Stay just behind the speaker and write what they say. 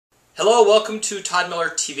Hello, welcome to Todd Miller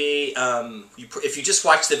TV. If you just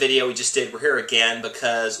watched the video we just did, we're here again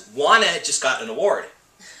because Oana just got an award.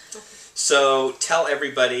 So tell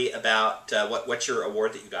everybody about what's your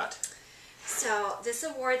award that you got. So this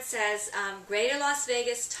award says Greater Las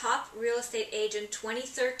Vegas Top Real Estate Agent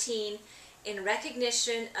 2013 in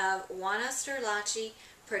recognition of Oana Sterlaci,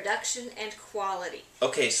 production and quality.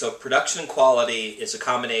 Okay, so production and quality is a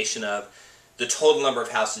combination of the total number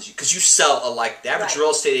of houses, because you sell the average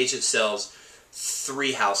real estate agent sells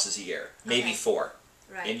 3 houses a year, maybe 4.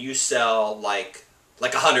 Right. And you sell like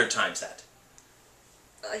 100 times that.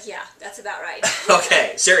 Yeah, that's about right.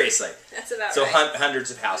 Okay, seriously. That's about so right. So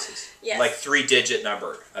hundreds of houses. Yes. Like 3-digit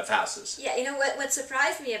number of houses. Yeah, you know what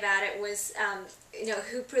surprised me about it was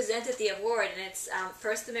who presented the award, and it's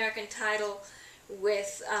First American Title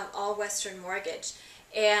with All Western Mortgage.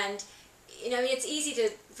 And I mean, it's easy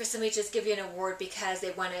for somebody to just give you an award because they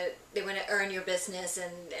want to earn your business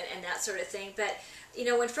and that sort of thing. But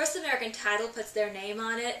when First American Title puts their name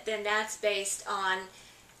on it, then that's based on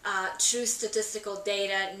true statistical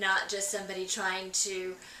data, not just somebody trying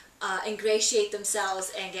to ingratiate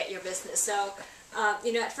themselves and get your business. So,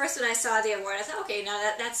 at first when I saw the award, I thought, okay,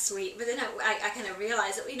 now that's sweet. But then I kind of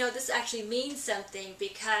realized that, this actually means something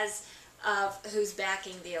because of who's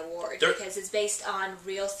backing the award, because it's based on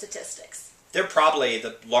real statistics. They're probably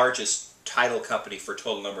the largest title company for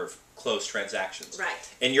total number of closed transactions. Right.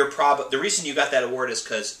 And the reason you got that award is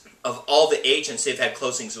because of all the agents they've had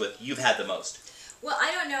closings with, you've had the most. Well,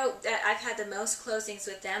 I don't know that I've had the most closings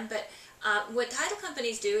with them, but what title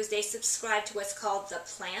companies do is they subscribe to what's called the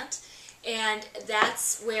plant, and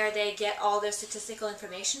that's where they get all their statistical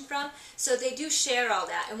information from. So they do share all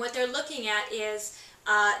that, and what they're looking at is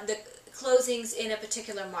the closings in a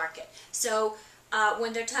particular market. So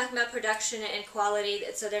when they're talking about production and quality,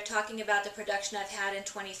 so they're talking about the production I've had in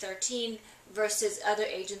 2013 versus other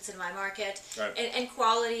agents in my market. Right. And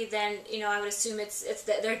quality, then I would assume it's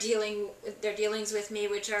that their dealings with me,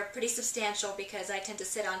 which are pretty substantial because I tend to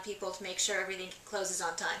sit on people to make sure everything closes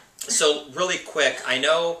on time. So really quick, I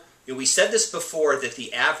know we said this before that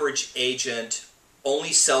the average agent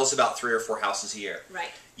only sells about 3 or 4 houses a year.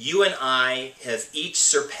 Right. You and I have each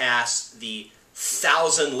surpassed the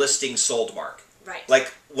 1,000 listings sold mark. Right.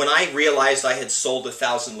 Like when I realized I had sold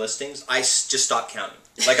 1,000 listings, I just stopped counting.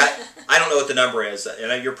 Like I don't know what the number is,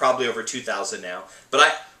 and you're probably over 2,000 now. But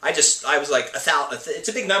I was like 1,000. It's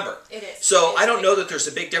a big number. It is. So I don't know that there's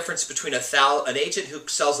a big difference between an agent who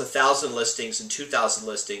sells 1,000 listings and 2,000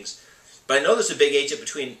 listings. But I know there's a big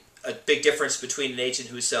difference between an agent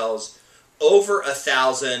who sells over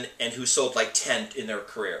 1,000 and who sold like 10 in their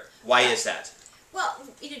career. Why is that? Well,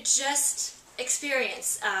 just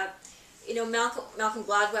experience. Malcolm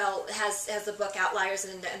Gladwell has the book Outliers,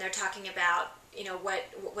 and they're talking about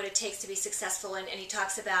what it takes to be successful, and he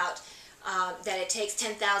talks about that it takes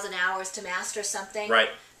 10,000 hours to master something. Right.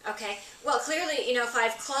 Okay. Well, clearly, if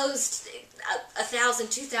I've closed 1,000,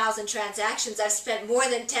 2,000 transactions, I've spent more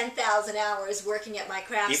than 10,000 hours working at my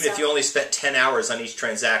craft. Even if you only spent 10 hours on each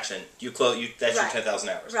transaction, that's your 10,000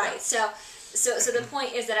 hours. Right. Yeah. So the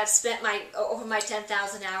point is that I've spent over my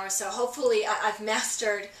 10,000 hours. So hopefully, I've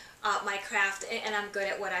mastered my craft, and I'm good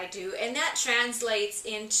at what I do, and that translates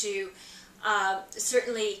into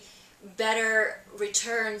certainly better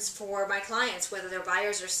returns for my clients, whether they're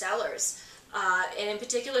buyers or sellers. And in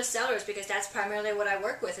particular sellers, because that's primarily what I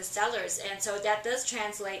work with is sellers, and so that does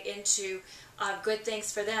translate into good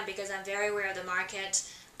things for them because I'm very aware of the market.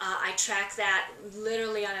 I track that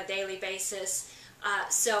literally on a daily basis,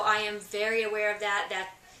 so I am very aware of that.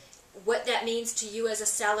 What that means to you as a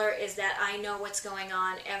seller is that I know what's going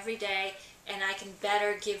on every day, and I can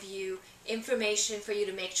better give you information for you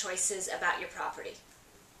to make choices about your property.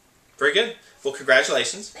 Very good. Well,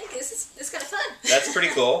 congratulations. Thank you. This is kind of fun. That's pretty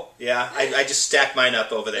cool. Yeah, I just stacked mine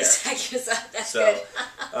up over there. You stack yours up. That's so,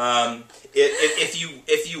 good.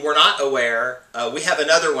 if you were not aware, we have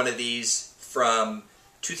another one of these from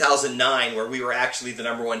 2009 where we were actually the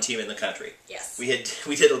 #1 team in the country. Yes. We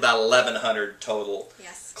did about 1,100 total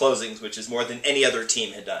closings, which is more than any other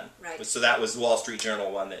team had done. Right. So that was the Wall Street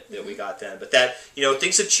Journal one that we got then. But that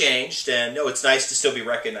things have changed, and it's nice to still be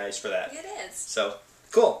recognized for that. It is. So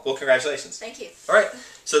cool. Well, congratulations. Thank you. All right.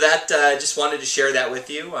 So that just wanted to share that with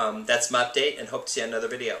you. That's my update, and hope to see you on another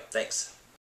video. Thanks.